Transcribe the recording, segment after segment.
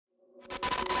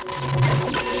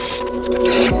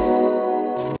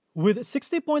With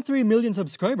 60.3 million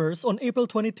subscribers on April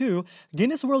 22,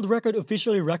 Guinness World Record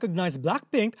officially recognized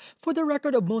BLACKPINK for the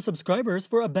record of most subscribers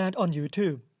for a band on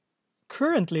YouTube.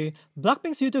 Currently,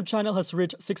 BLACKPINK's YouTube channel has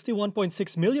reached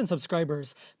 61.6 million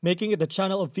subscribers, making it the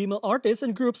channel of female artists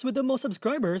and groups with the most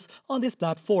subscribers on this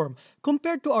platform.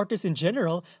 Compared to artists in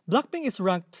general, BLACKPINK is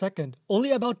ranked second,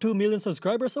 only about 2 million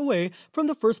subscribers away from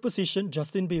the first position,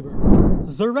 Justin Bieber.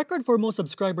 The record for most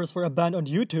subscribers for a band on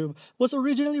YouTube was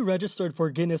originally registered for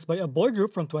Guinness by a boy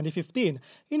group from 2015.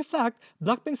 In fact,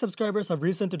 BLACKPINK subscribers have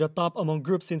risen to the top among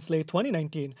groups since late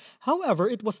 2019. However,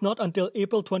 it was not until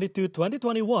April 22,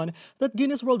 2021 that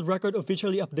Guinness World Record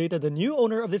officially updated the new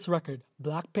owner of this record,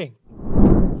 BLACKPINK.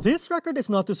 This record is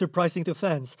not too surprising to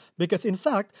fans because in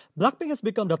fact, BLACKPINK has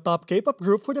become the top K-pop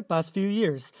group for the past few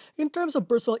years. In terms of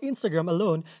personal Instagram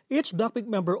alone, each BLACKPINK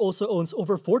member also owns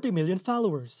over 40 million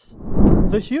followers.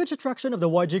 The huge attraction of the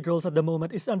YG girls at the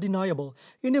moment is undeniable.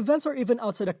 In events or even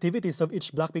outside activities of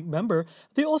each BLACKPINK member,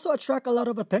 they also attract a lot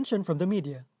of attention from the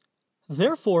media.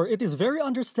 Therefore, it is very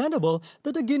understandable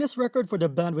that the Guinness record for the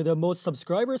band with the most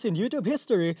subscribers in YouTube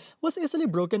history was easily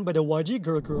broken by the YG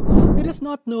girl group. It is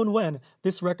not known when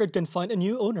this record can find a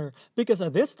new owner because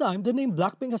at this time, the name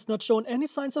BLACKPINK has not shown any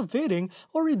signs of fading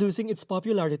or reducing its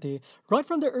popularity. Right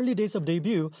from the early days of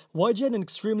debut, YG had an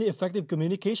extremely effective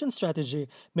communication strategy,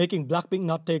 making BLACKPINK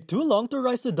not take too long to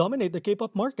rise to dominate the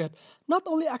K-pop market. Not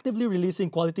only actively releasing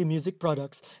quality music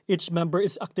products, each member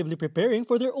is actively preparing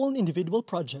for their own individual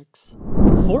projects.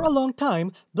 For a long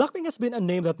time, BLACKPINK has been a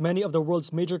name that many of the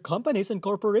world's major companies and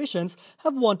corporations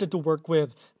have wanted to work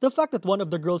with. The fact that one of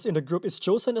the girls in the group is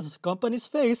chosen as a company's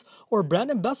face or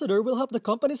brand ambassador will help the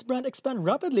company's brand expand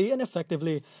rapidly and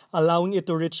effectively, allowing it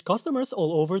to reach customers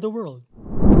all over the world.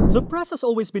 The press has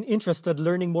always been interested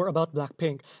learning more about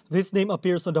BLACKPINK. This name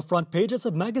appears on the front pages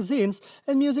of magazines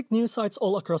and music news sites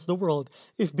all across the world.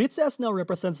 If BTS now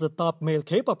represents the top male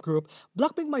K-pop group,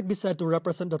 BLACKPINK might be said to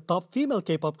represent the top female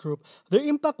K-pop group. Their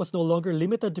impact was no longer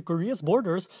limited to Korea's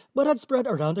borders, but had spread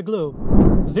around the globe.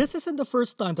 This isn't the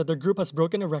first time that the group has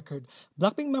broken a record.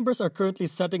 BLACKPINK members are currently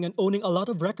setting and owning a lot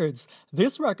of records.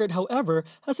 This record, however,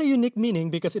 has a unique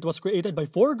meaning because it was created by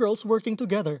 4 girls working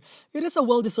together. It is a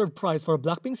well-deserved prize for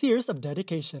BLACKPINK's years of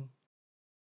dedication.